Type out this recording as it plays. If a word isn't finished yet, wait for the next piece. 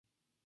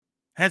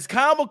Has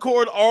Kyle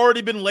McCord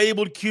already been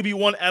labeled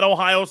QB1 at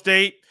Ohio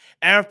State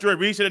after a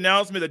recent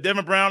announcement that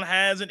Devin Brown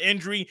has an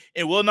injury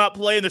and will not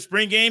play in the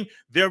spring game?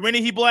 There are many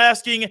people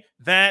asking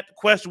that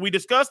question. We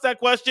discussed that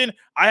question.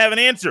 I have an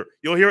answer.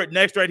 You'll hear it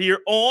next right here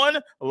on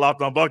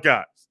Locked On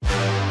Buckeyes.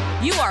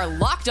 You are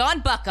Locked On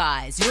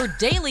Buckeyes, your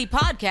daily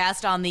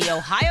podcast on the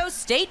Ohio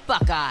State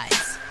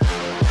Buckeyes.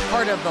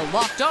 Part of the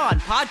Locked On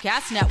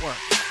Podcast Network,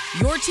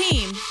 your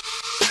team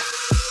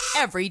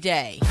every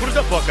day. What is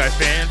up, Buckeyes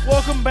fans?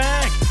 Welcome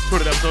back to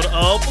another episode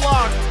of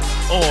Locked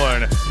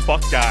On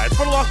Buckeyes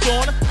for the Locked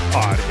On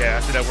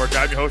Podcast Network.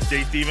 I'm your host,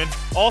 Jay Stevens,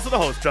 also the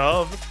host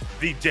of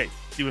the Jay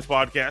Stevens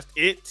Podcast.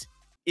 It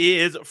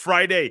is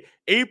Friday,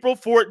 April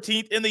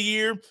 14th in the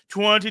year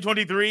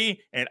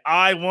 2023, and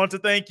I want to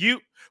thank you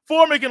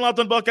for making Locked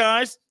On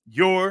Buckeyes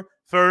your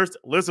first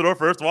listen or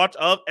first watch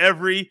of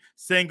every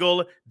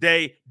single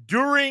day.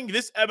 During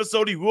this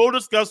episode, we will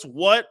discuss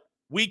what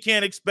we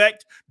can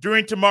expect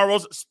during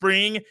tomorrow's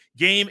spring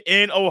game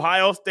in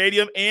Ohio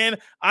Stadium. And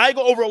I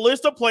go over a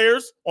list of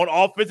players on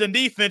offense and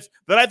defense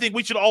that I think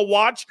we should all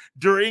watch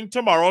during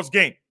tomorrow's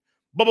game.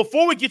 But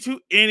before we get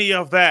to any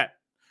of that,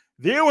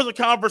 there was a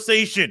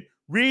conversation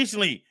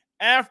recently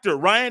after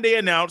Ryan Day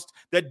announced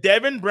that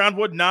Devin Brown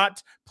would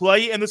not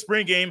play in the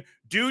spring game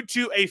due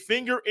to a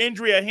finger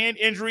injury, a hand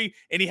injury,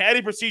 and he had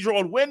a procedure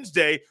on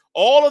Wednesday.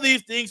 All of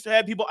these things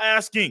had people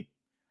asking,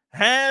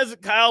 has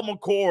Kyle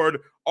McCord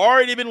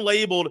already been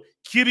labeled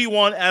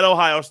QB1 at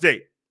Ohio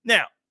State?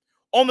 Now,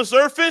 on the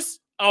surface,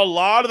 a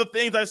lot of the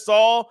things I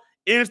saw,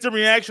 instant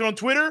reaction on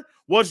Twitter,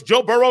 was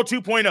Joe Burrow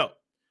 2.0.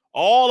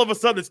 All of a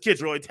sudden, this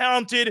kid's really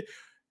talented.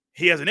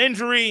 He has an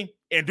injury,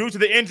 and due to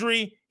the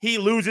injury, he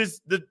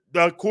loses the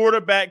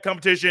quarterback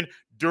competition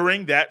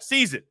during that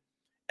season.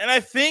 And I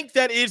think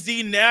that is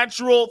the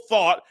natural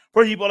thought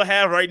for people to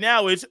have right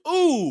now is,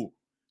 ooh,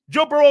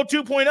 Joe Burrow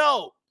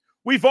 2.0.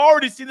 We've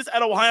already seen this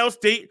at Ohio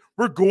State.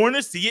 We're going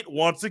to see it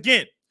once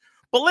again.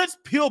 But let's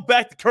peel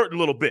back the curtain a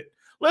little bit.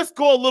 Let's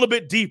go a little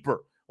bit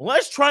deeper.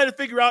 Let's try to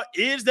figure out,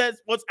 is that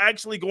what's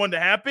actually going to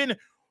happen?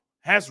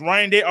 Has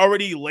Ryan Day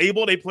already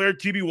labeled a player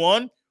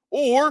QB1?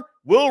 Or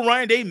will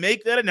Ryan Day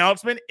make that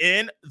announcement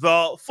in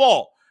the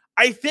fall?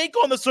 I think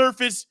on the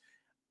surface,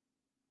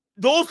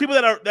 those people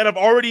that have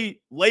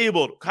already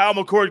labeled Kyle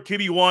McCord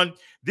QB1,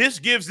 this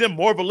gives them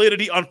more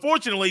validity.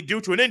 Unfortunately,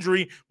 due to an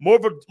injury, more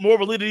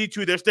validity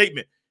to their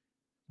statement.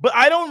 But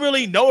I don't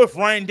really know if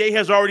Ryan Day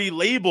has already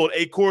labeled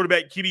a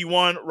quarterback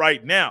QB1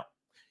 right now.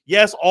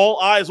 Yes, all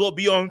eyes will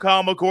be on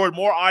Kyle McCord.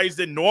 More eyes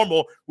than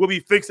normal will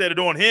be fixated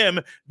on him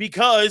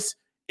because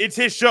it's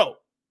his show.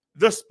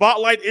 The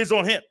spotlight is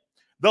on him.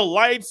 The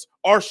lights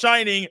are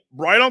shining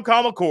bright on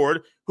Kyle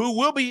McCord, who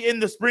will be in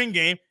the spring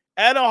game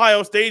at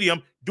Ohio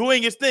Stadium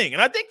doing his thing.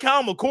 And I think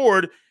Kyle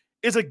McCord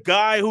is a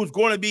guy who's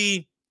going to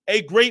be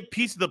a great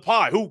piece of the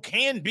pie, who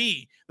can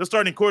be the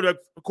starting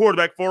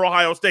quarterback for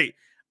Ohio State.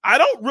 I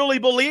don't really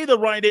believe that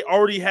Ryan Day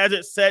already has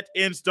it set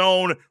in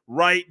stone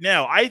right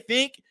now. I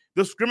think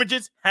the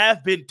scrimmages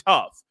have been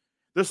tough.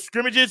 The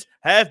scrimmages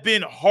have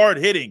been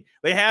hard-hitting.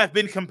 They have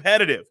been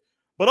competitive.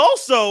 But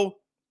also,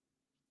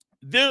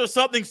 there's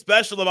something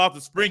special about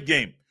the spring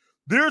game.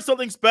 There's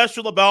something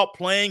special about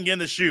playing in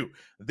the shoe.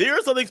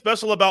 There's something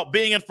special about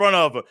being in front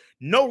of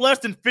no less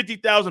than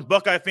 50,000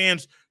 Buckeye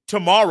fans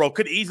tomorrow.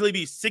 Could easily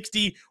be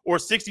 60 or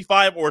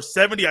 65 or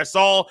 70. I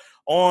saw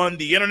on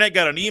the internet,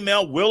 got an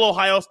email, will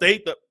Ohio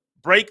State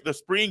break the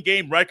spring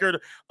game record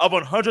of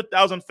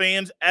 100,000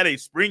 fans at a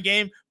spring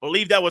game?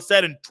 Believe that was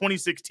set in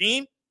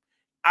 2016.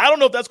 I don't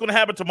know if that's going to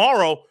happen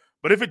tomorrow,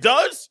 but if it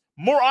does,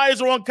 more eyes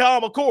are on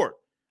Kyle McCord.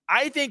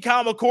 I think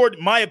Kyle McCord,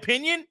 in my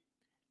opinion,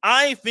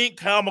 I think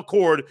Kyle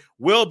McCord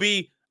will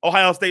be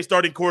Ohio State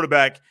starting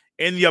quarterback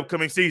in the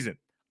upcoming season.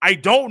 I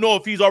don't know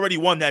if he's already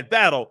won that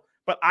battle,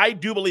 but I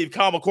do believe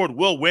Kyle McCord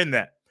will win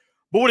that.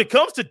 But when it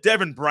comes to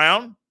Devin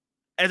Brown,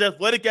 as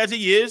athletic as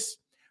he is,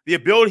 the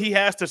ability he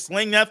has to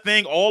sling that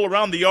thing all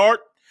around the yard,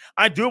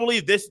 I do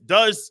believe this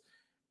does,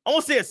 I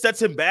won't say it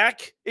sets him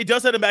back. It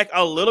does set him back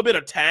a little bit,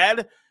 a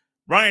tad.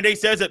 Ryan Day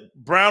says that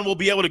Brown will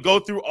be able to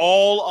go through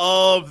all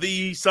of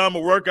the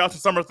summer workouts and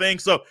summer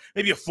things. So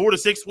maybe 4 to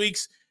 6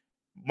 weeks,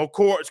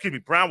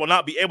 Brown will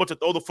not be able to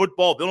throw the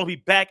football. Then he'll be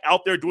back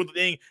out there doing the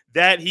thing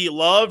that he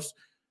loves.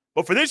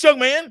 But for this young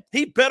man,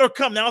 he better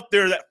come out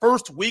there that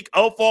first week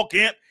of fall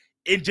camp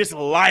and just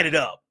light it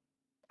up.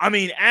 I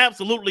mean,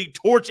 absolutely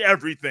torch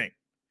everything.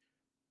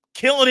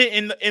 Killing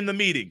it in the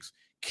meetings.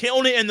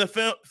 Killing it in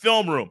the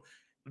film room.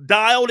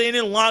 Dialed in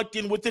and locked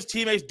in with his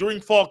teammates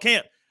during fall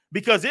camp.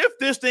 Because if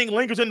this thing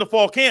lingers into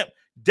fall camp,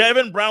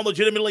 Devin Brown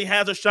legitimately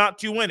has a shot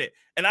to win it.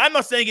 And I'm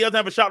not saying he doesn't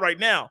have a shot right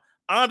now.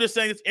 I'm just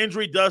saying this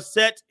injury does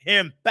set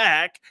him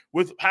back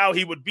with how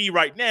he would be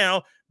right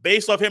now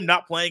based off him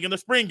not playing in the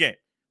spring game.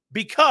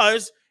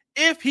 Because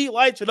if he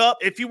lights it up,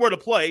 if he were to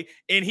play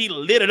and he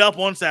lit it up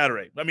on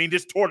Saturday, I mean,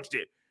 just torched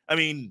it. I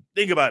mean,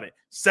 think about it.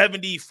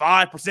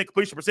 75%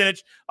 completion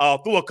percentage,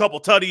 threw a couple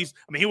tutties.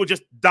 I mean, he was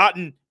just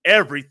dotting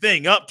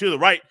everything up to the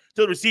right,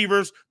 to the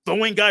receivers,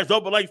 throwing guys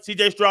open like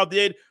C.J. Stroud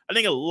did. I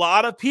think a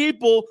lot of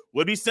people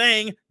would be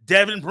saying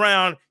Devin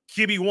Brown,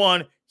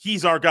 QB1,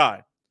 he's our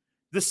guy.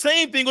 The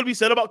same thing would be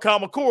said about Kyle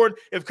McCord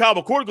if Kyle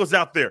McCord goes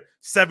out there,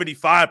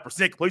 75%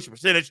 completion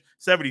percentage,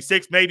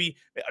 76 maybe,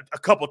 a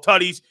couple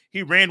tutties.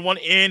 He ran one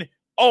in.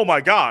 Oh,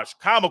 my gosh,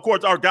 Kyle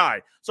McCord's our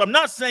guy. So I'm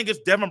not saying it's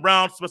Devin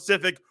Brown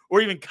specific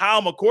or even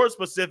Kyle McCord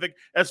specific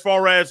as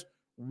far as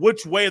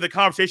which way the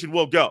conversation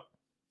will go.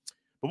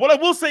 But what I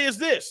will say is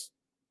this.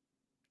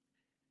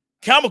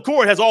 Kyle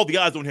McCord has all the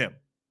eyes on him.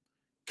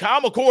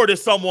 Kyle McCord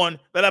is someone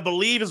that I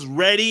believe is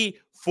ready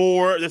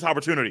for this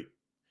opportunity.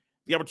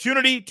 The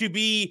opportunity to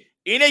be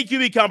in a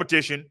QB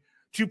competition,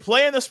 to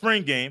play in the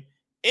spring game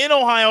in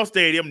Ohio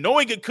Stadium,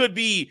 knowing it could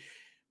be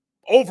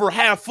over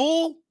half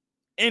full,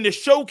 and to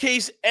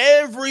showcase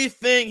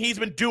everything he's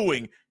been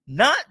doing,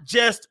 not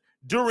just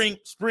during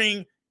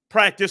spring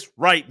practice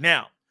right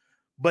now,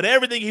 but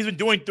everything he's been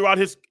doing throughout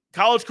his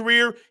college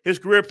career, his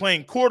career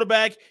playing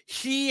quarterback.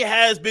 He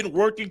has been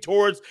working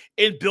towards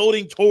and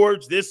building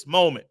towards this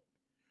moment.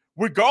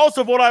 Regardless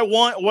of what I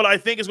want, what I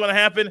think is going to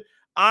happen,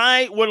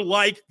 I would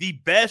like the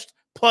best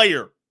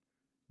player,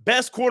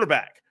 best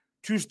quarterback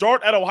to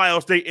start at Ohio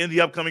State in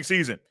the upcoming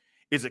season.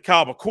 Is it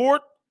Kyle McCord?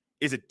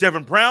 Is it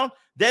Devin Brown?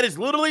 That is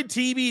literally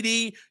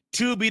TBD,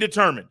 to be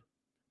determined.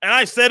 And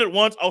I said it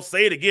once, I'll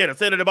say it again. I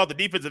said it about the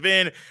defensive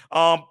end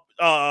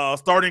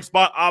starting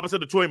spot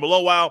opposite of Troy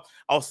Malowau.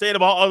 I'll say it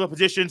about other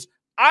positions.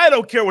 I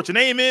don't care what your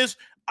name is.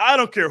 I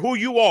don't care who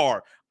you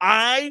are.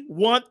 I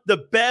want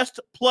the best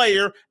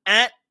player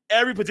at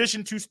every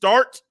position to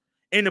start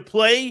and to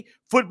play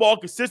football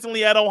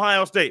consistently at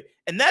Ohio State.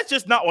 And that's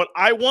just not what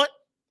I want.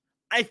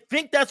 I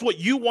think that's what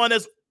you want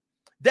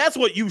that's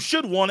what you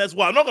should want as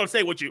well. I'm not going to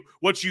say what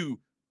you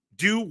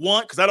do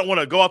want, because I don't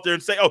want to go out there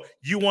and say, oh,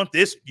 you want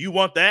this, you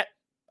want that.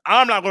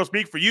 I'm not going to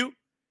speak for you,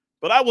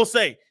 but I will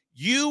say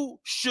you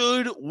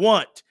should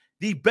want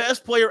the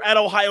best player at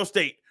Ohio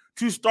State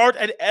to start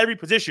at every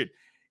position.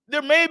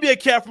 There may be a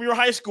cat from your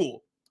high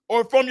school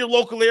or from your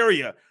local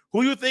area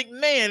who you think,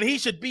 man, he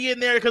should be in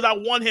there because I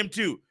want him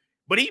to,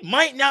 but he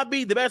might not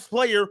be the best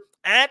player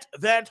at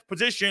that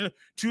position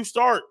to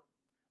start.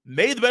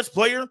 May the best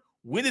player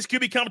win this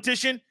QB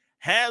competition?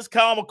 Has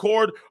Kyle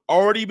McCord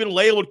already been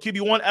labeled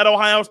QB1 at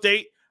Ohio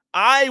State?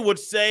 I would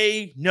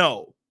say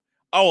no.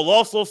 I will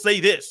also say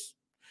this.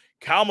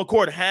 Kyle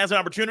McCord has an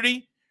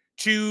opportunity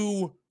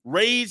to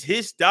raise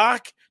his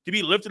stock, to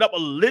be lifted up a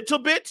little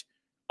bit.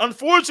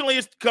 Unfortunately,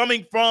 it's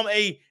coming from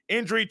an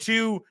injury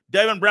to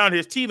Devin Brown,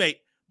 his teammate.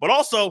 But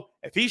also,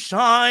 if he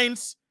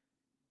shines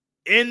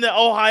in the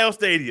Ohio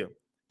Stadium,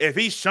 if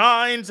he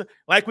shines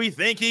like we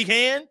think he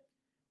can,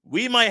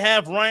 we might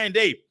have Ryan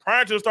Day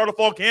prior to the start of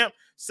fall camp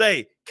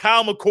say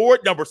Kyle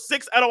McCord, number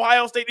 6 at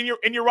Ohio State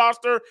in your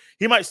roster.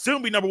 He might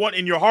soon be number 1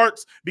 in your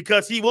hearts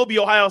because he will be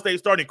Ohio State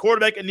starting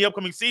quarterback in the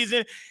upcoming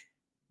season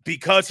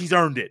because he's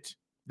earned it.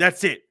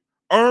 That's it.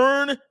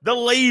 Earn the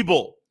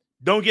label.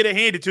 Don't get it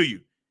handed to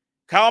you.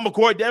 Kyle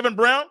McCord, Devin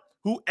Brown,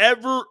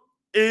 whoever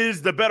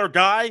is the better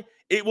guy,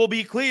 it will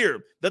be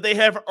clear that they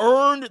have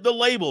earned the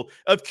label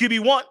of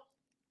QB1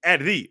 at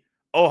the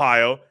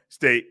Ohio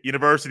State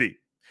University.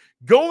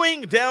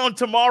 Going down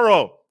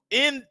tomorrow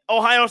in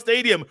Ohio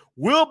Stadium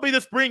will be the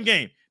spring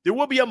game. There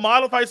will be a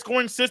modified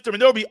scoring system,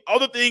 and there will be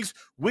other things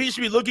we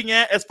should be looking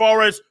at as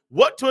far as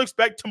what to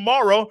expect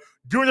tomorrow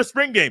during the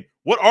spring game.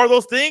 What are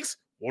those things?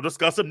 We'll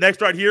discuss them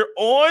next right here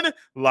on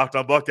Locked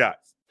On Buckeyes.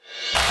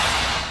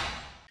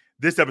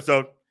 This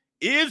episode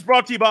is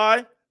brought to you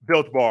by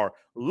Built Bar.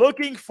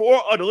 Looking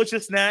for a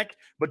delicious snack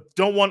but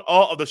don't want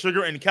all of the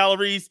sugar and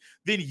calories?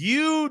 Then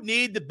you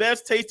need the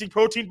best tasting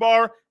protein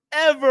bar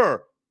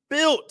ever.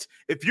 Built.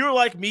 If you're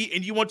like me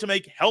and you want to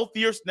make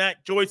healthier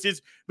snack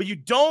choices, but you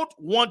don't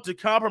want to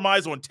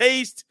compromise on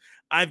taste,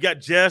 I've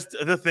got just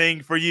the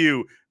thing for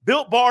you.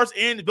 Built Bars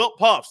and Built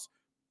Puffs.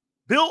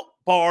 Built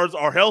Bars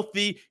are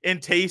healthy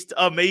and taste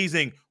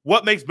amazing.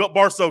 What makes Built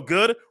Bars so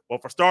good? Well,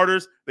 for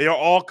starters, they are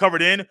all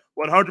covered in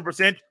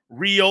 100%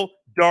 real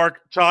dark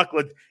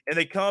chocolate, and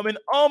they come in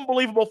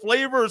unbelievable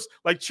flavors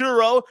like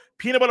churro,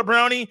 peanut butter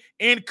brownie,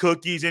 and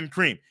cookies and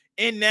cream.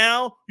 And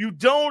now you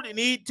don't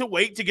need to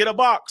wait to get a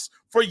box.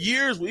 For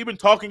years, we've been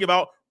talking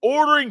about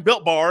ordering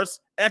Built Bars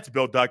at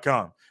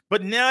Built.com.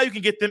 But now you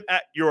can get them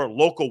at your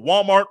local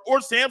Walmart or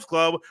Sam's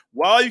Club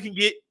while you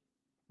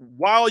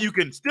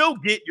can still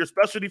get your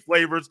specialty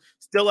flavors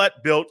still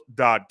at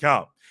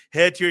Built.com.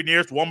 Head to your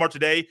nearest Walmart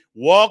today,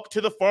 walk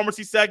to the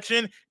pharmacy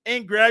section,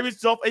 and grab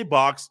yourself a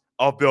box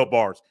of Built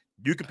Bars.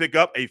 You can pick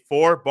up a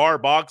 4-bar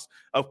box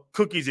of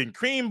cookies and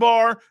cream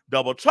bar,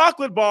 double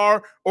chocolate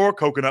bar, or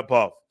coconut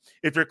puff.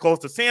 If you're close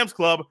to Sam's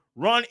Club,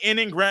 run in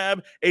and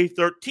grab a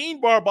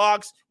 13-bar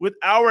box with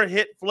our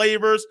hit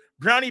flavors,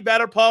 brownie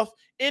batter puff,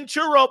 and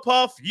churro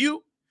puff.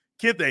 You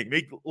can thank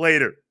me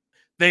later.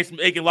 Thanks for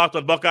making Locked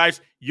On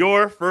Buckeyes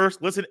your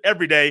first listen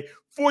every day.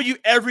 For you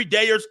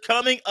everydayers,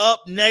 coming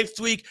up next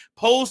week,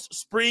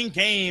 post-spring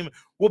game,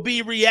 we'll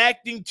be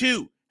reacting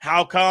to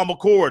how Kyle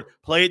McCord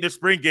played the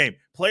spring game,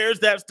 players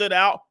that stood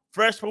out,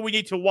 freshmen we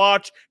need to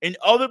watch, and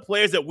other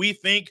players that we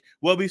think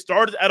will be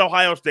started at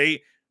Ohio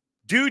State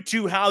due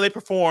to how they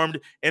performed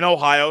in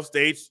Ohio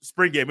State's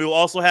spring game. We will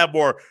also have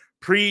more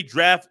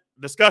pre-draft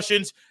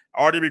discussions,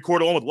 I already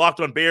recorded one with Locked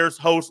On Bears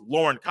host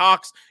Lauren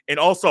Cox, and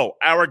also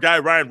our guy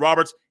Ryan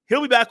Roberts.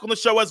 He'll be back on the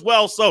show as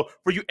well. So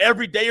for you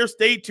everydayers,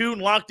 stay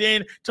tuned, locked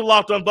in to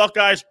Locked On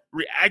Buckeyes,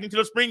 reacting to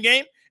the spring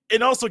game,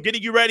 and also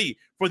getting you ready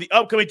for the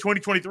upcoming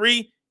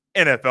 2023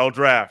 NFL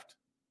Draft.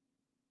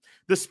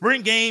 The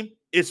spring game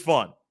is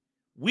fun.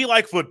 We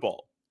like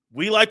football.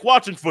 We like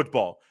watching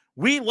football.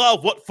 We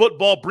love what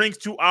football brings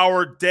to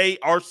our day,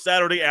 our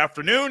Saturday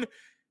afternoon,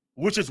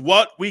 which is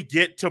what we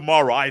get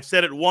tomorrow. I've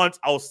said it once.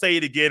 I'll say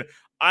it again.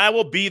 I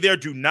will be there.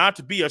 Do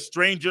not be a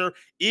stranger.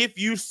 If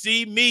you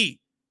see me,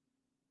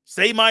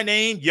 say my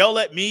name, yell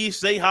at me,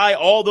 say hi,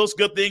 all those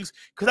good things,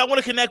 because I want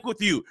to connect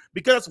with you.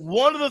 Because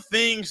one of the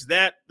things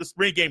that the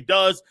spring game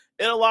does,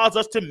 it allows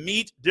us to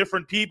meet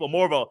different people,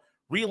 more of a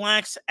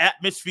relaxed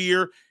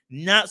atmosphere,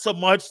 not so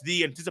much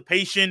the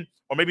anticipation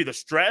or maybe the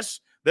stress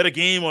that a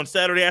game on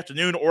Saturday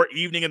afternoon or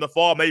evening in the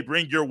fall may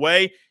bring your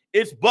way.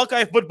 It's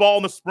Buckeye football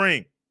in the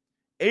spring.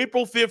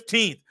 April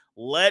 15th.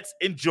 Let's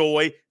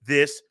enjoy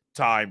this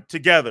time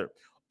together.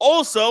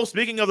 Also,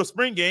 speaking of the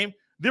spring game,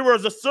 there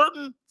was a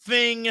certain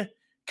thing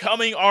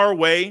coming our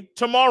way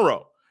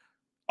tomorrow.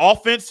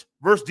 Offense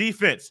versus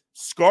defense,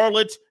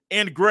 scarlet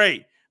and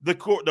gray. The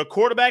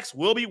quarterbacks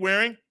will be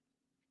wearing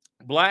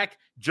black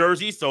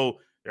jerseys, so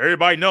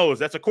everybody knows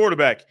that's a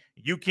quarterback.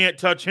 You can't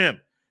touch him.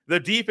 The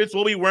defense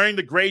will be wearing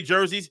the gray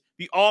jerseys.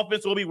 The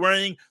offense will be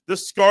wearing the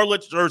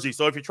scarlet jersey.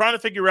 So if you're trying to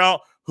figure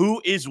out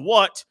who is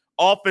what,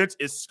 offense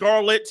is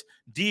scarlet,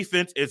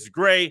 defense is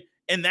gray,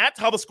 and that's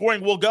how the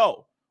scoring will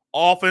go.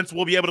 Offense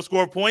will be able to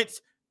score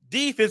points.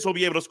 Defense will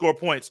be able to score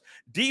points.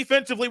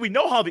 Defensively, we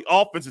know how the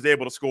offense is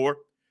able to score,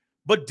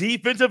 but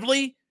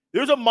defensively,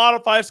 there's a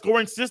modified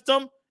scoring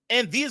system,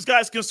 and these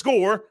guys can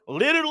score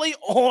literally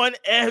on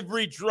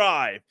every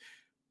drive.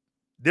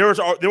 There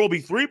will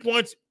be 3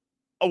 points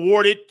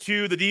awarded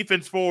to the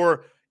defense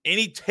for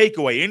any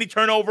takeaway, any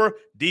turnover.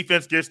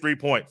 Defense gets 3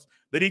 points.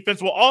 The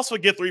defense will also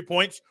get 3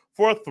 points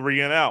for a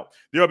 3-and-out.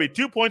 There will be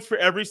 2 points for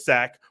every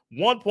sack,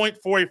 1 point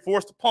for a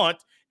forced punt,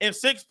 and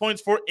 6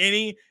 points for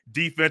any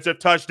defensive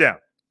touchdown.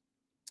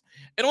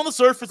 And on the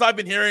surface, I've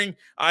been hearing,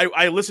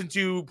 I listened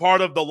to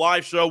part of the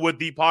live show with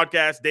the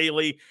podcast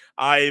daily.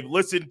 I've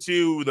listened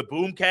to the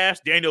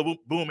Boomcast. Daniel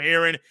Boom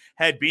Aaron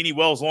had Beanie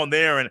Wells on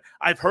there. And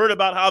I've heard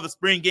about how the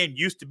spring game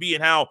used to be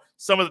and how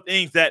some of the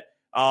things that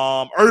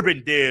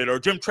Urban did or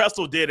Jim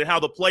Tressel did and how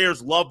the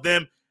players loved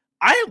them.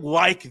 I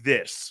like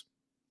this.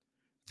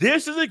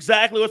 This is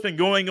exactly what's been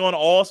going on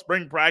all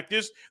spring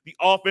practice. The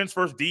offense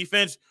versus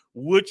defense.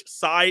 Which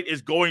side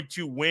is going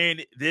to win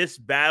this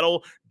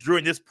battle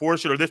during this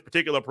portion or this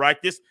particular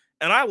practice?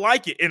 And I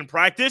like it in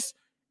practice,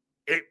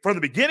 from the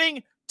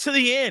beginning to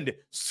the end,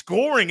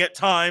 scoring at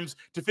times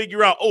to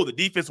figure out, oh, the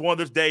defense won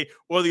this day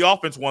or the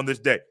offense won this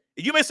day.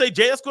 You may say,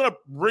 Jay, that's going to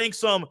bring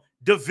some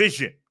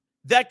division.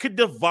 That could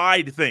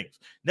divide things.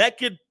 That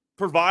could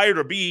provide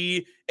or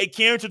be a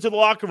cancer to the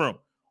locker room.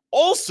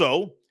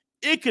 Also,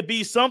 it could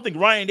be something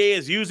Ryan Day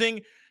is using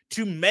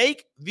to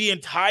make the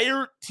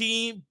entire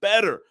team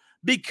better.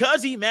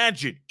 Because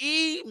imagine,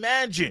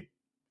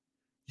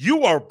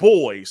 you are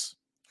boys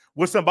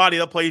with somebody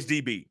that plays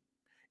DB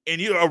and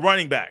you're a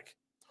running back.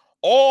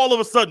 All of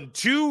a sudden,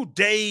 2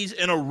 days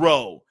in a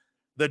row,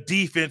 the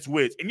defense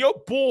wins. And your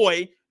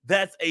boy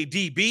that's a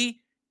DB,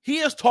 he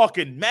is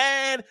talking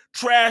mad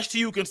trash to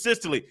you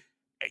consistently.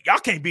 Hey, y'all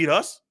can't beat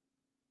us.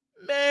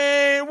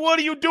 Man, what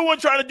are you doing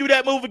trying to do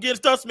that move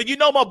against us? Man, you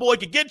know my boy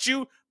can get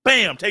you.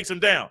 Bam, takes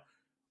him down.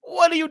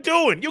 What are you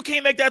doing? You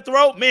can't make that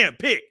throw? Man,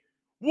 pick.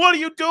 What are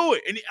you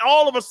doing? And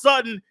all of a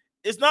sudden,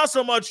 it's not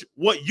so much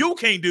what you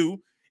can't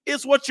do,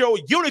 it's what your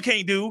unit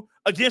can't do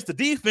against the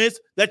defense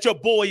that your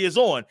boy is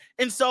on.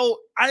 And so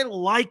I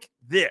like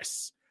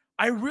this.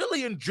 I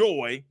really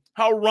enjoy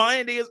how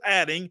Ryan Day is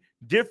adding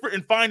different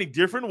and finding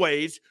different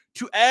ways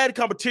to add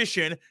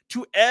competition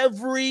to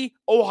every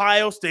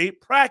Ohio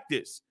State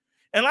practice.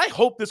 And I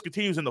hope this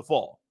continues in the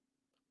fall.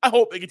 I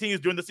hope it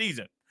continues during the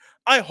season.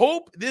 I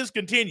hope this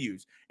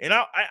continues. And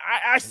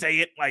I say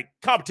it like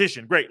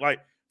competition, great. Like,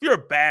 if you're a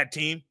bad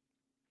team,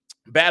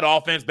 bad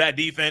offense, bad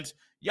defense,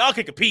 y'all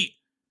can compete,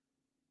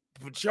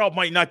 but y'all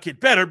might not get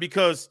better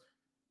because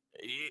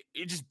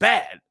it's just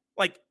bad.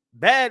 Like,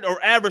 bad or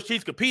average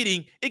teams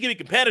competing, it can be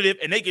competitive,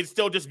 and they can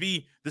still just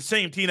be the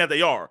same team that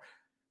they are.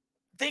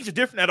 Things are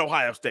different at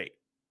Ohio State.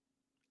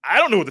 I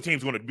don't know what the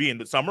team's going to be in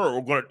the summer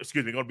or going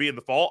to be in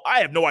the fall.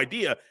 I have no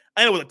idea.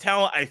 I know what the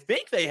talent I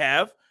think they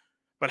have,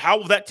 but how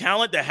will that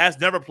talent that has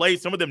never played,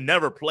 some of them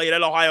never played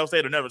at Ohio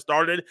State or never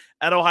started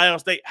at Ohio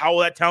State, how will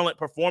that talent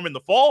perform in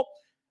the fall?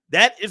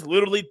 That is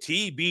literally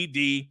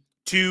TBD,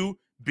 to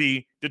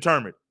be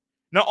determined.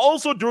 Now,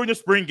 also during the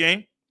spring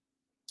game,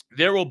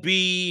 there will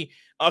be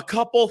a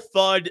couple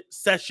thud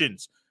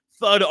sessions,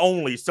 thud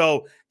only.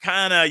 So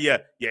kind of you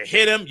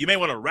hit him, you may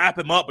want to wrap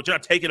him up, but you're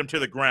not taking him to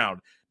the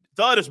ground.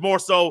 Thud is more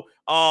so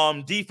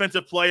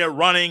defensive player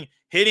running,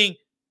 hitting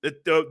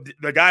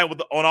the guy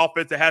on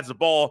offense that has the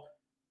ball.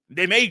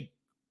 They may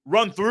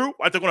run through,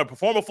 like they're going to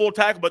perform a full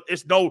tackle, but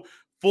it's no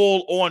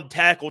full-on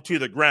tackle to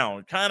the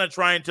ground, kind of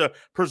trying to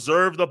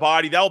preserve the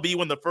body. That'll be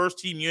when the first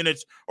team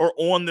units are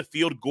on the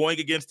field going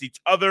against each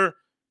other.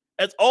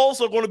 It's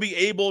also going to be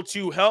able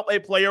to help a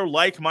player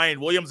like Mayan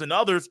Williams and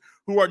others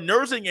who are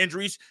nursing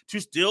injuries to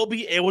still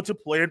be able to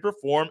play and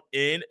perform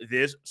in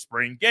this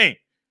spring game.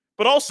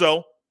 But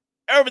also,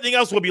 everything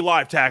else will be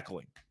live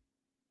tackling.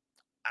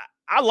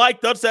 I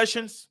like dud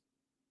sessions,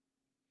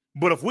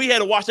 but if we had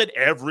to watch that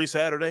every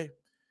Saturday,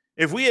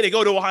 if we had to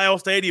go to Ohio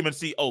Stadium and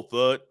see,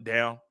 thud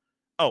down,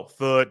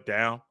 thud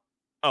down,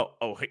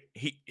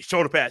 he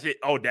shoulder pass,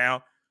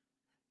 down.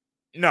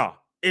 No,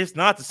 it's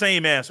not the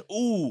same as,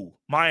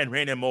 Mayan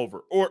ran him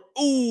over, or,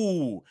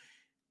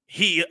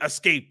 he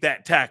escaped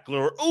that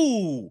tackler,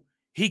 or,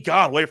 he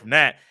got away from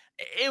that.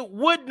 It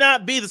would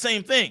not be the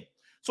same thing.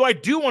 So I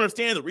do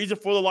understand the reason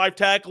for the live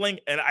tackling,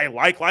 and I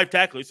like live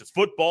tackling. It's just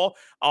football.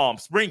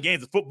 Spring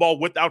games of football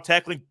without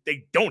tackling,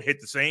 they don't hit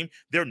the same.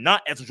 They're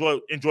not as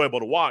enjoyable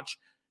to watch.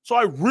 So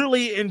I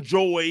really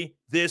enjoy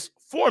this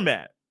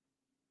format.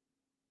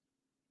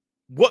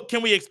 What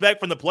can we expect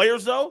from the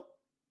players, though?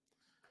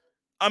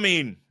 I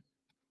mean,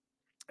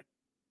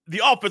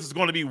 the offense is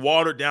going to be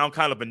watered down,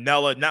 kind of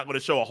vanilla, not going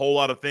to show a whole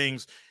lot of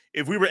things.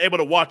 If we were able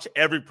to watch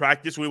every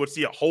practice, we would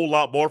see a whole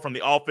lot more from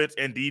the offense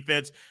and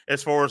defense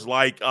as far as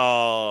like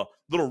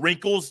little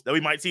wrinkles that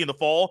we might see in the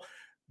fall.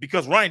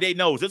 Because Ryan Day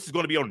knows this is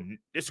going to be on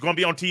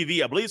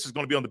TV. I believe this is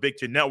going to be on the Big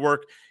Ten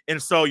Network.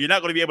 And so you're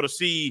not going to be able to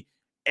see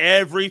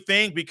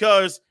everything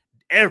because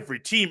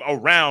every team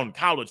around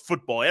college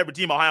football, every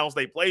team Ohio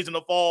State plays in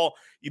the fall,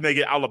 you may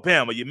get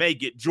Alabama, you may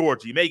get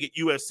Georgia, you may get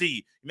USC,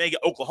 you may get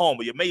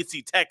Oklahoma, you may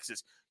see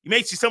Texas, you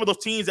may see some of those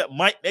teams that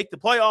might make the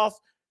playoffs.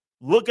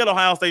 Look at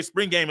Ohio State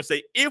spring game and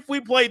say, if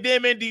we play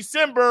them in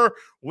December,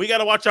 we got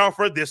to watch out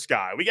for this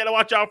guy. We got to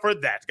watch out for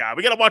that guy.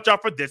 We got to watch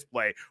out for this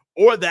play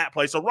or that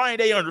play. So Ryan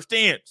Day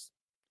understands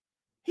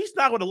he's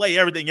not going to lay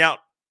everything out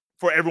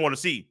for everyone to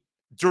see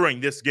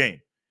during this game.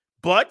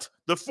 But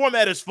the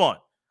format is fun.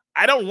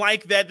 I don't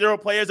like that there are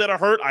players that are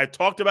hurt. I've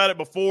talked about it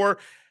before.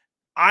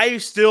 I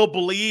still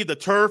believe the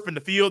turf and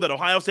the field that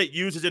Ohio State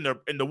uses in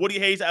the Woody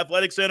Hayes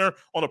Athletic Center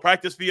on the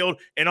practice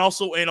field and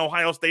also in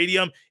Ohio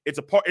Stadium, it's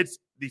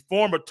the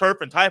form of turf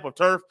and type of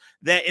turf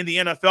that in the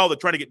NFL they're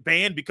trying to get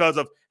banned because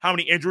of how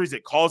many injuries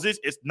it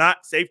causes. It's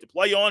not safe to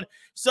play on.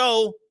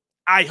 So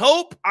I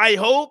hope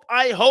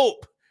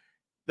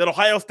that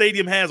Ohio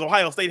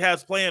State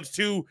has plans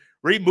to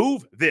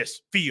remove this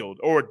field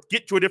or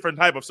get to a different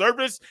type of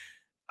surface.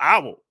 I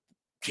will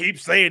keep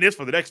saying this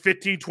for the next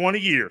 15, 20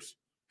 years.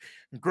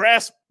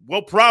 Grass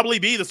will probably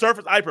be the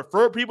surface I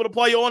prefer people to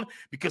play on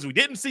because we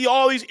didn't see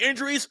all these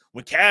injuries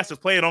when Cass is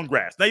playing on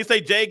grass. Now you say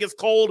Jay gets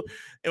cold,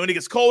 and when it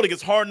gets cold, it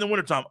gets hard in the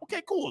wintertime.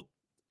 Okay, cool.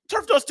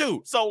 Turf does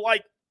too. So,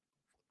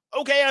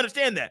 okay, I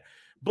understand that.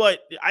 But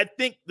I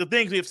think the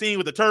things we've seen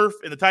with the turf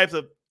and the types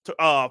of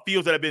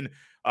fields that have been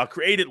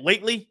created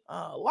lately,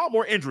 a lot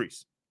more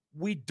injuries.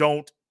 We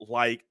don't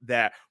like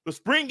that. The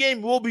spring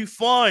game will be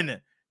fun.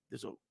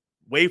 There's a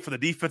wait for the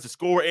defense to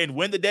score and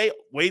win the day,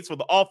 waits for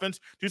the offense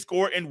to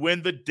score and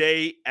win the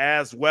day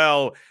as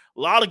well.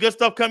 A lot of good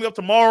stuff coming up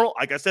tomorrow.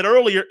 Like I said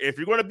earlier, if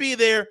you're going to be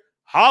there,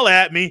 holla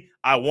at me.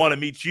 I want to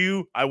meet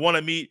you. I want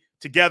to meet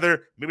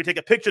together. Maybe take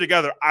a picture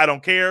together. I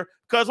don't care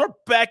because we're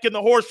back in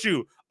the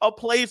Horseshoe, a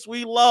place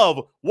we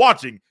love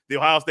watching the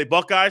Ohio State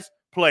Buckeyes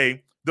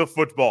play the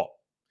football.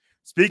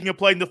 Speaking of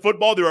playing the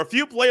football, there are a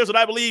few players that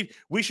I believe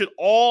we should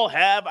all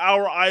have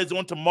our eyes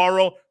on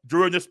tomorrow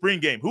during the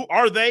spring game. Who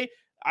are they?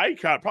 I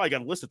probably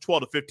got a list of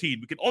 12 to 15.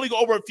 We can only go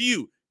over a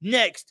few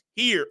next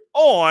here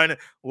on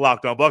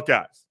Locked On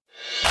Buckeyes.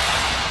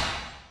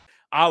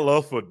 I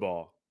love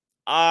football.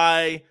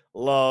 I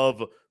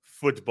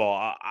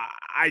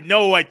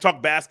know I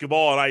talk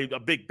basketball, and I'm a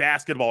big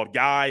basketball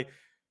guy.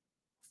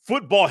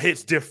 Football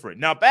hits different.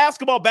 Now,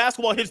 basketball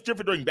hits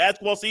different during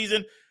basketball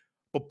season.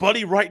 But,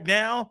 buddy, right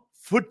now,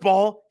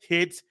 football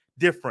hits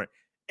different.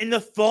 And the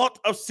thought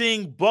of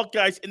seeing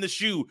Buckeyes in the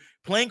shoe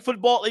playing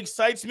football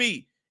excites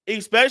me,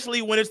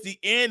 especially when it's the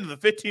end of the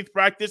 15th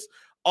practice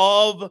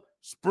of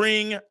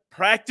spring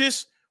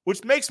practice,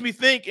 which makes me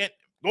think and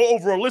go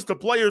over a list of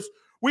players.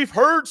 We've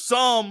heard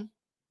some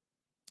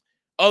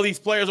of these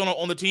players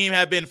on the team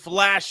have been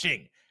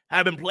flashing,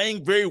 have been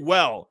playing very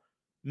well,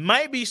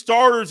 might be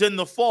starters in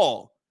the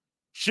fall.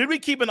 Should we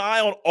keep an eye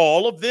on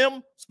all of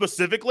them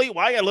specifically?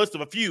 Well, I got a list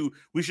of a few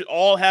we should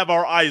all have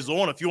our eyes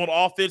on, a few on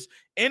offense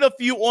and a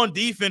few on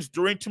defense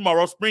during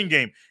tomorrow's spring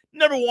game.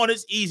 Number one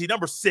is easy.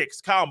 Number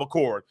 6, Kyle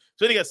McCord.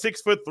 So they got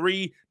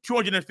 6'3",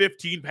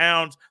 215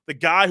 pounds. The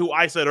guy who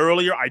I said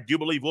earlier, I do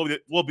believe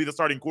will be the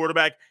starting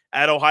quarterback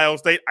at Ohio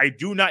State. I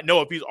do not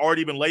know if he's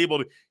already been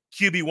labeled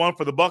QB1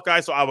 for the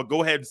Buckeyes, so I would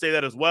go ahead and say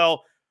that as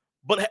well.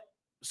 But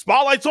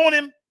spotlight's on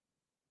him.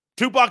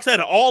 Tupac said,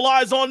 all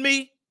eyes on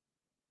me.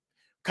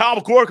 Kyle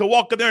McCord could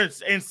walk in there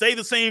and say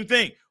the same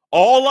thing.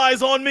 All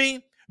eyes on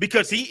me,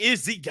 because he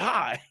is the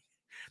guy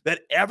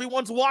that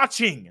everyone's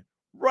watching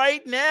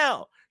right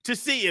now to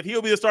see if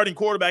he'll be the starting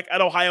quarterback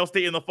at Ohio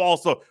State in the fall.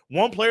 So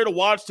one player to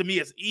watch to me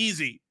is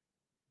easy.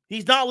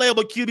 He's not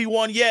labeled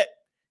QB1 yet.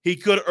 He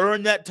could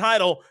earn that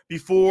title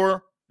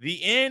before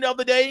the end of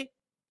the day,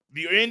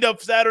 the end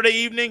of Saturday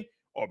evening,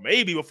 or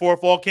maybe before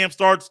fall camp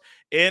starts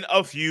in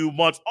a few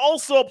months.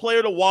 Also a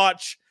player to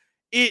watch,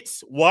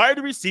 it's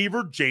wide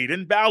receiver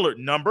Jaden Ballard,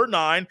 number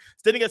 9,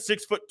 standing at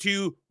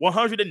 6'2",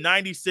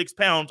 196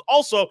 pounds.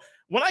 Also,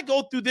 when I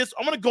go through this,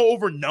 I'm going to go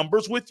over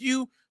numbers with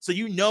you so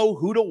you know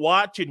who to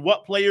watch and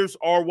what players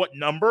are what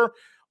number.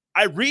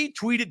 I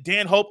retweeted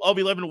Dan Hope of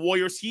 11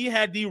 Warriors. He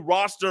had the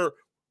roster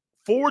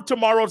for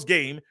tomorrow's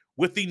game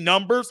with the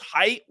numbers,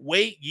 height,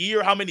 weight,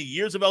 year, how many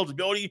years of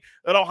eligibility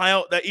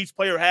that each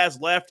player has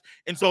left.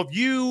 And so if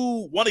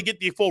you want to get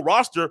the full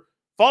roster,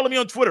 follow me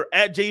on Twitter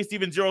at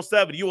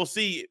jsteven07. You will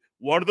see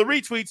one of the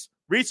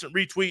recent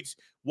retweets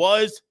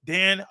was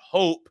Dan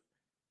Hope.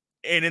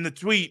 And in the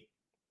tweet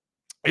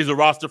is a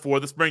roster for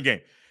the spring game.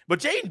 But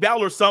Jaden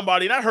Ballard is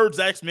somebody, and I heard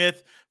Zach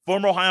Smith,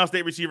 former Ohio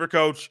State receiver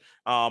coach,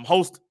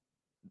 host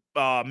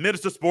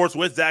Minister Sports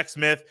with Zach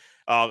Smith,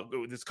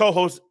 his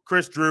co-host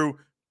Chris Drew.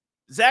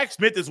 Zach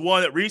Smith is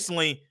one that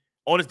recently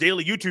on his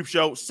daily YouTube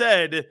show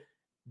said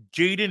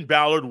Jaden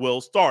Ballard will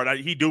start.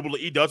 He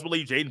does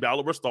believe Jaden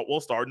Ballard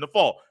will start in the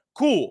fall.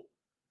 Cool.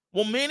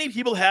 Well, many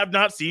people have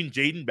not seen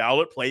Jaden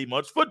Ballard play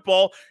much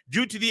football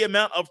due to the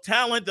amount of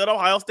talent that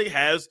Ohio State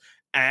has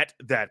at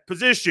that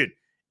position.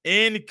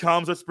 In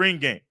comes a spring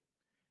game.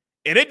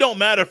 And it don't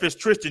matter if it's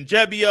Tristan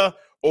Gebbia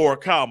or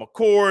Kyle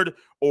McCord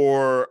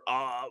or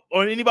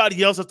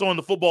anybody else that's throwing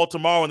the football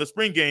tomorrow in the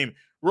spring game.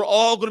 We're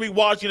all going to be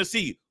watching to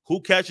see who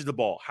catches the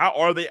ball. How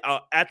are they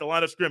at the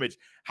line of scrimmage?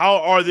 How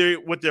are they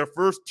with their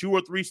first 2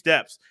 or 3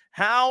 steps?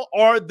 How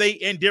are they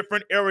in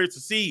different areas to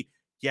see,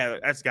 yeah,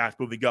 that guy's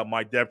moving up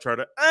my depth chart.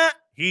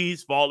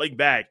 He's falling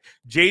back.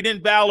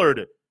 Jaden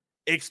Ballard,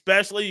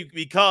 especially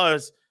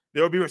because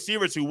there will be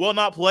receivers who will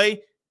not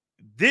play.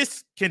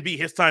 This can be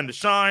his time to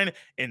shine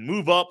and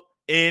move up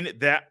in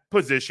that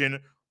position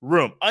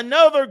room.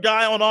 Another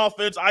guy on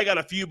offense, I got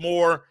a few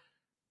more.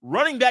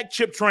 Running back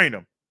Chip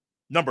Trainum,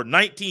 number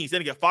 19,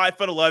 standing at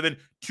 5'11",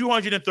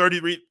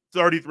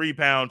 233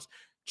 pounds.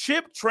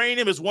 Chip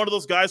Trainum is one of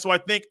those guys, so I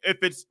think if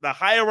it's the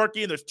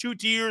hierarchy and there's 2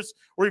 tiers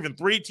or even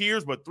 3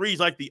 tiers, but 3 is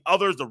like the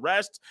others, the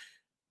rest,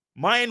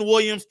 Mayan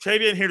Williams,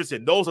 Travion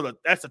Henderson,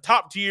 that's the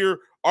top tier,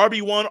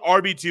 RB1,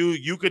 RB2.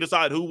 You can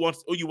decide who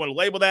you want to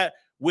label that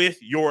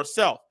with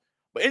yourself.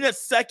 But in that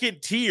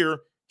second tier,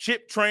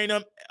 Chip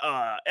Trainum,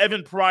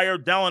 Evan Pryor,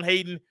 Dallin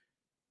Hayden,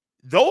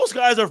 those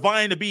guys are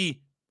vying to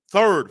be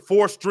 3rd,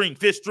 4th string,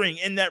 5th string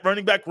in that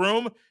running back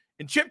room.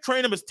 And Chip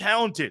Trainum is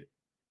talented.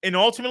 And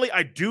ultimately,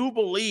 I do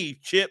believe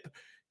Chip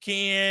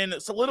can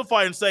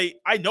solidify and say,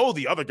 I know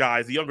the other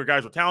guys, the younger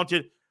guys are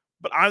talented,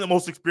 but I'm the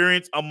most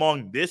experienced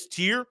among this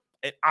tier,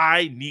 and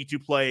I need to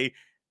play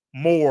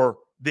more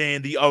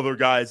than the other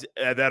guys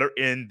that are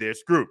in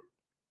this group.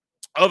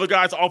 Other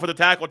guys off of the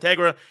tackle,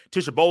 Tegra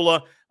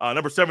Tishabola,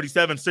 number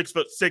 77,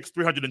 6'6",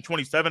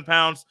 327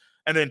 pounds.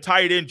 And then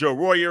tight end Joe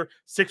Royer,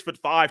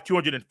 6'5",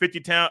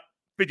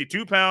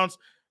 252 pounds,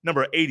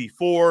 number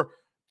 84.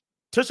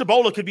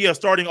 Tishabola could be a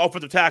starting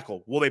offensive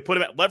tackle. Will they put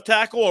him at left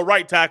tackle or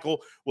right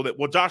tackle?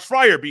 Will Josh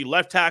Fryer be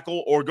left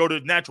tackle or go to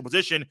the natural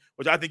position,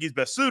 which I think he's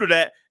best suited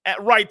at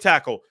right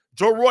tackle?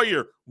 Joe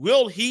Royer,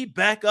 will he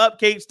back up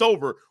Kate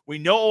Stover? We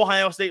know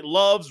Ohio State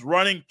loves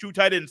running 2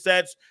 tight end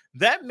sets.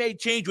 That may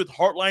change with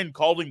Hartline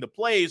calling the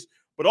plays,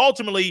 but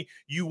ultimately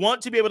you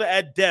want to be able to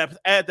add depth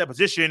at that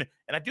position,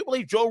 and I do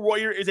believe Joe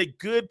Royer is a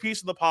good piece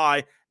of the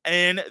pie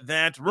in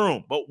that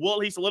room. But will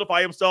he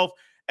solidify himself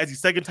as the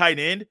second tight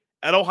end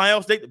at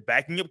Ohio State,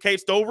 backing up Kate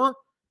Stover?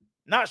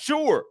 Not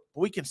sure,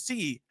 but we can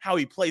see how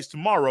he plays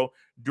tomorrow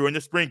during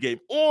the spring game.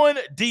 On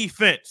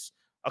defense,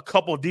 a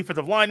couple of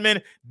defensive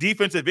linemen.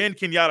 Defensive end,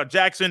 Kenyatta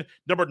Jackson,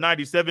 number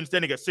 97,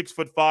 standing at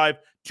 6'5",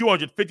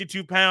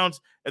 252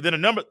 pounds. And then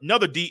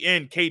another D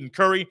end, Caden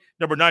Curry,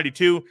 number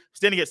 92,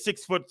 standing at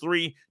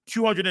 6'3",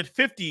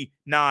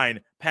 259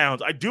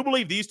 pounds. I do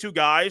believe these 2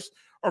 guys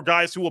are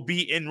guys who will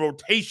be in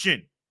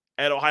rotation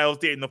at Ohio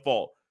State in the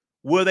fall.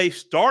 Will they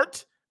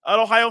start at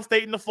Ohio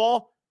State in the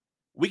fall?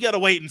 We got to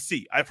wait and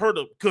see. I've heard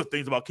good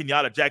things about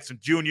Kenyatta Jackson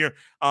Jr.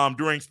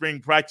 During spring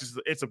practice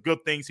and some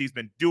good things he's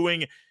been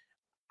doing.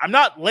 I'm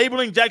not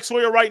labeling Jack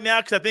Sawyer right now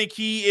because I think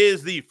he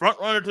is the front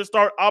runner to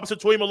start opposite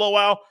Toy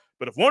Malowau.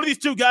 But if one of these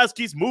 2 guys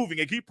keeps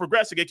moving and keep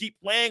progressing and keep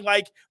playing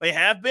like they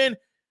have been,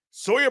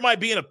 Sawyer might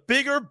be in a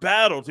bigger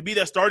battle to be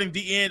that starting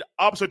D end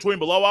opposite Toy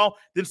Malowau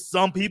than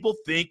some people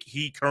think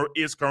he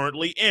is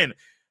currently in.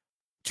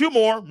 2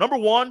 more. Number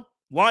 1,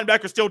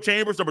 linebacker Still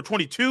Chambers, number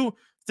 22,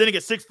 standing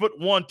at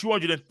 6'1",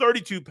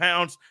 232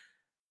 pounds.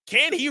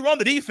 Can he run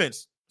the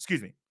defense?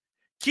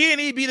 Can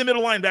he be the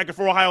middle linebacker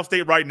for Ohio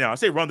State right now? I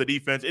say run the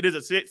defense. It is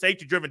a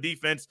safety-driven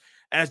defense,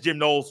 as Jim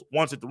Knowles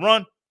wants it to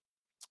run.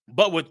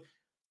 But with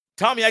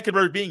Tommy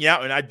Eichenberg being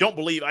out, and I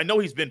know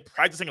he's been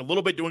practicing a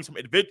little bit, doing some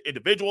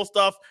individual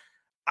stuff.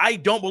 I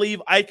don't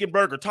believe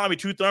Eichenberg or Tommy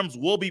Two Thumbs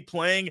will be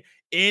playing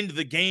in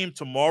the game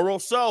tomorrow.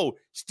 So,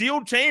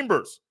 Steel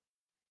Chambers,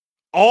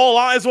 all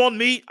eyes on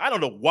me. I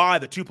don't know why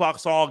the Tupac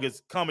song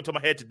is coming to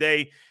my head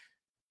today,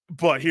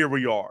 but here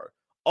we are.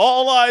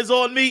 All eyes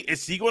on me.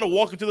 Is he going to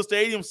walk into the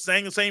stadium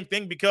saying the same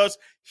thing because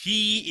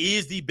he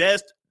is the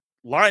best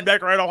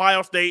linebacker at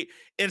Ohio State.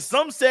 And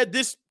some said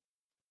this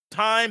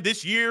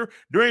year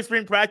during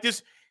spring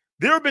practice,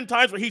 there have been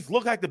times where he's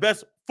looked like the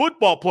best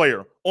football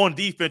player on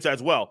defense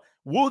as well.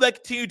 Will that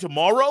continue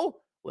tomorrow?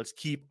 Let's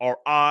keep our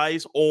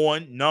eyes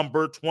on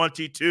number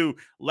 22.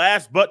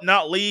 Last but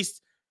not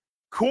least,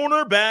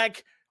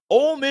 cornerback,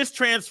 Ole Miss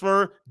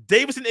transfer,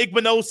 Davison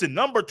Igbinosun,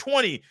 number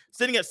 20,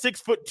 sitting at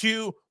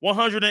 6'2",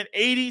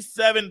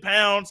 187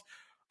 pounds.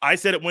 I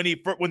said it when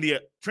the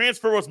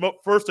transfer was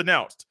first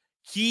announced.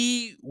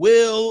 He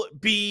will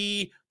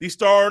be the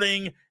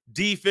starting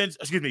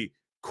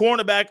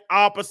cornerback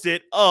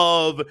opposite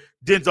of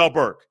Denzel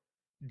Burke.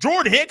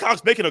 Jordan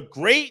Hancock's making a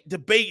great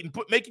debate and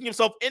making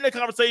himself in the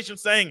conversation,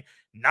 saying,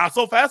 "Not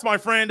so fast, my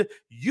friend.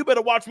 You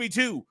better watch me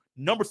too."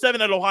 Number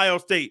 7 at Ohio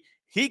State.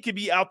 He could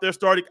be out there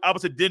starting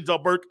opposite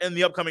Denzel Burke in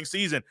the upcoming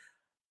season.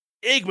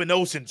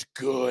 Igbinosun's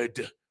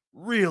good.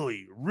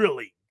 Really,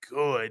 really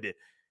good.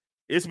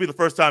 This will be the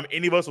first time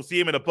any of us will see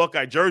him in a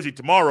Buckeye jersey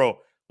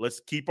tomorrow. Let's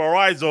keep our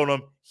eyes on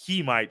him.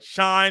 He might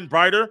shine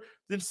brighter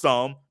than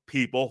some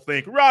people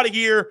think. We're out of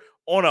here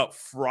on a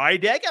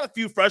Friday. I got a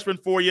few freshmen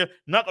for you.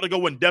 Not going to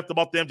go in depth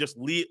about them. Just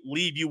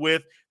leave you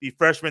with the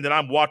freshmen that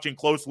I'm watching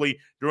closely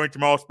during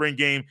tomorrow's spring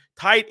game.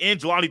 Tight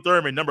end Jelani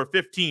Thurman, number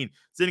 15,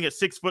 sitting at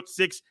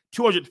 6'6",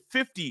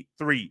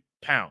 253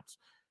 pounds.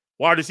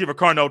 Wide receiver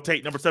Carnell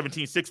Tate, number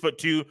 17,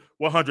 6'2",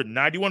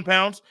 191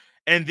 pounds.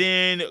 And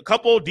then a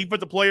couple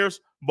defensive players,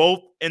 both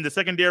in the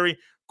secondary.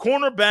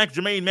 Cornerback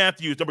Jermaine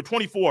Matthews, number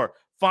 24,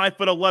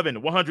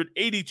 5'11",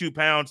 182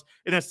 pounds.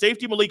 And then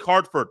safety Malik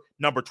Hartford,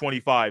 number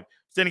 25,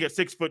 standing at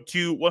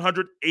 6'2",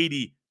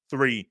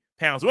 183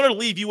 pounds. I want to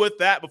leave you with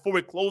that before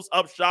we close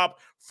up shop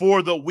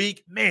for the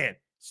week. Man,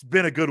 it's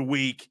been a good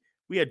week.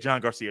 We had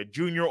John Garcia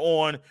Jr.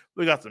 on.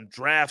 We got some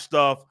draft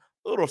stuff,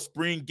 a little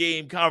spring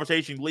game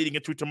conversation leading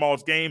into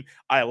tomorrow's game.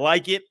 I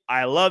like it.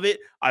 I love it.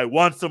 I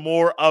want some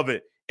more of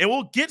it. And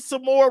we'll get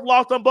some more of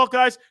Locked on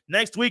Buckeyes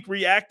next week,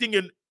 reacting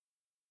and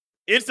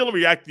instantly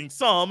reacting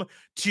some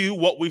to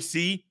what we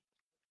see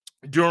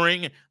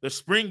during the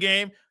spring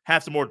game.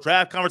 Have some more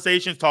draft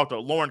conversations. Talk to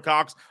Lauren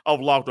Cox of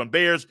Locked on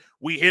Bears.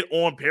 We hit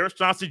on Paris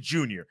Johnson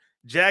Jr.,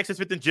 Jackson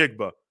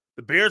Smith-Njigba.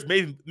 The Bears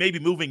may be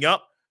moving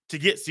up to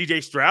get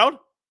C.J. Stroud.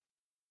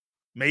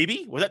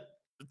 Maybe. Was that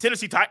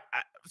Tennessee?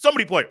 So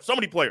many players. So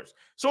many players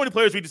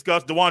we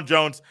discussed. DeJuan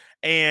Jones.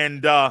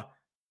 And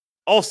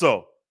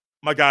also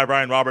my guy,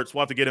 Ryan Roberts.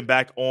 We'll have to get him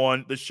back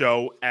on the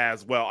show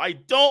as well. I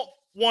don't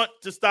want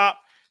to stop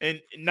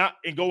and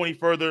go any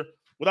further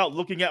without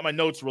looking at my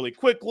notes really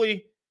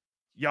quickly.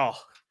 Y'all,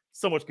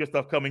 so much good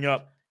stuff coming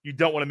up. You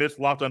don't want to miss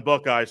Locked on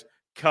Buckeyes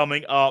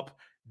coming up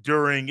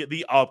during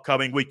the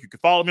upcoming week. You can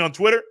follow me on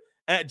Twitter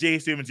at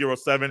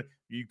jstevens07.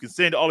 You can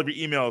send all of your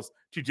emails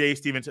to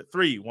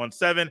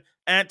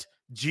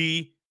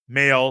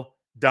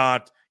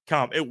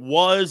jstevens317@gmail.com. It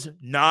was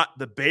not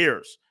the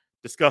Bears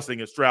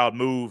discussing a Stroud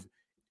move.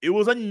 It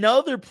was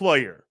another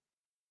player,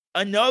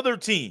 another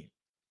team.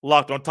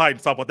 Locked on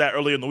Titans. Talked about that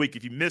earlier in the week.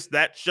 If you missed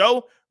that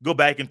show, go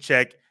back and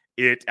check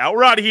it out.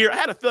 We're out of here. I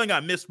had a feeling I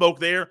misspoke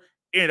there,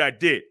 and I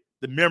did.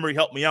 The memory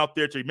helped me out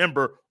there to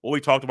remember what we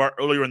talked about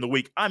earlier in the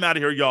week. I'm out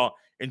of here, y'all.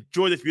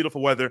 Enjoy this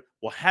beautiful weather.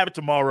 We'll have it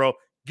tomorrow.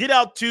 Get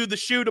out to the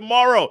shoe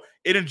tomorrow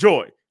and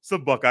enjoy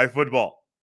some Buckeye football.